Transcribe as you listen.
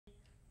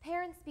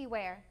Parents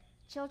beware.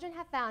 Children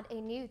have found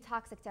a new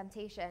toxic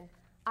temptation.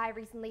 I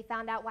recently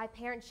found out why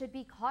parents should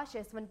be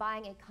cautious when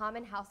buying a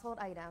common household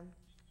item.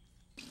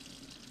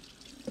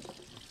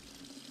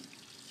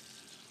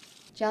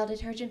 Gel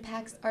detergent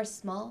packs are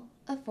small,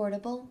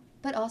 affordable,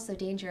 but also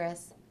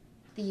dangerous.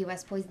 The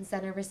U.S. Poison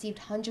Center received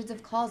hundreds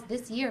of calls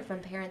this year from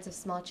parents of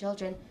small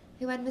children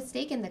who had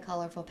mistaken the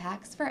colorful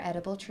packs for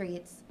edible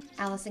treats.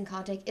 Allison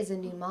Contick is a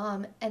new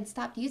mom and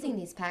stopped using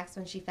these packs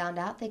when she found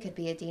out they could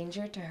be a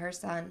danger to her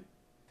son.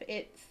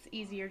 It's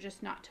easier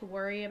just not to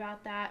worry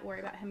about that,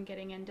 worry about him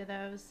getting into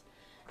those.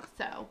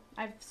 So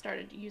I've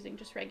started using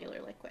just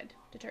regular liquid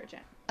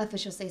detergent.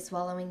 Officials say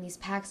swallowing these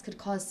packs could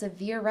cause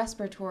severe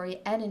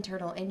respiratory and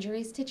internal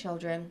injuries to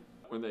children.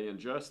 When they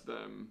ingest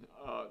them,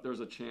 there's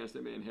a chance they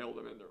may inhale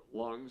them in their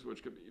lungs,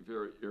 which could be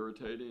very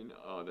irritating.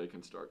 They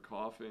can start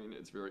coughing.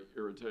 It's very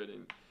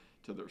irritating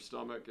to their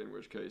stomach, in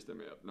which case they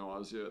may have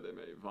nausea, they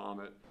may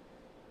vomit.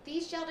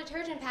 These gel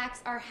detergent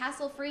packs are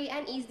hassle-free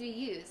and easy to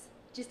use.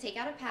 Just take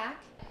out a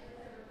pack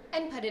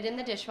and put it in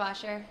the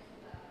dishwasher.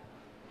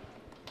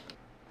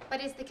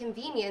 But is the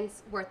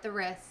convenience worth the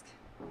risk?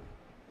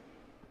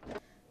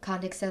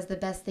 Condick says the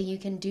best thing you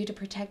can do to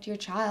protect your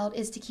child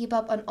is to keep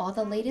up on all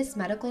the latest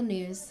medical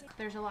news.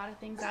 There's a lot of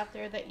things out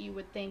there that you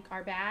would think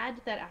are bad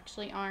that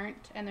actually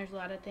aren't, and there's a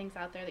lot of things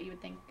out there that you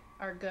would think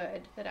are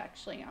good that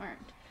actually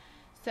aren't.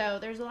 So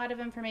there's a lot of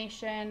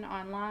information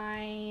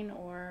online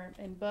or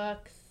in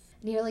books.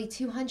 Nearly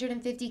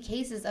 250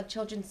 cases of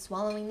children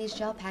swallowing these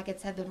gel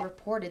packets have been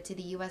reported to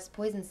the U.S.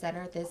 Poison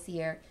Center this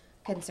year,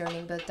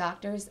 concerning both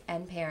doctors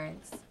and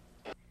parents.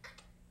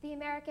 The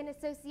American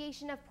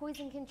Association of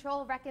Poison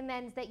Control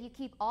recommends that you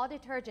keep all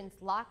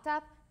detergents locked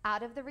up,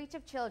 out of the reach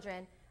of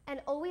children, and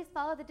always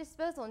follow the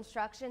disposal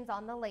instructions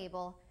on the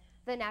label.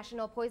 The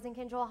National Poison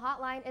Control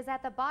Hotline is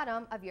at the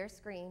bottom of your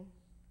screen.